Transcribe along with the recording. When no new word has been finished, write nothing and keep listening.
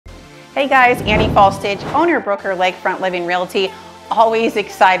Hey guys, Annie Falstich, owner broker Lakefront Living Realty. Always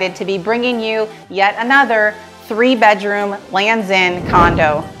excited to be bringing you yet another 3-bedroom Lands End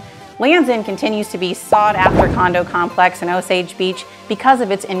condo. Lands End continues to be sought after condo complex in Osage Beach because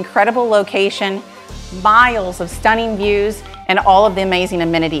of its incredible location, miles of stunning views, and all of the amazing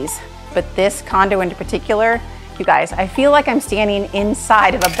amenities. But this condo in particular, you guys, I feel like I'm standing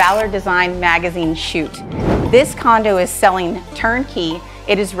inside of a Ballard Design magazine shoot. This condo is selling turnkey.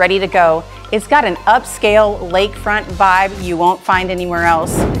 It is ready to go. It's got an upscale lakefront vibe you won't find anywhere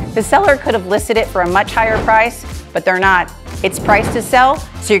else. The seller could have listed it for a much higher price, but they're not. It's priced to sell,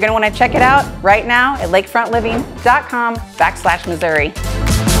 so you're gonna wanna check it out right now at lakefrontliving.com/Missouri.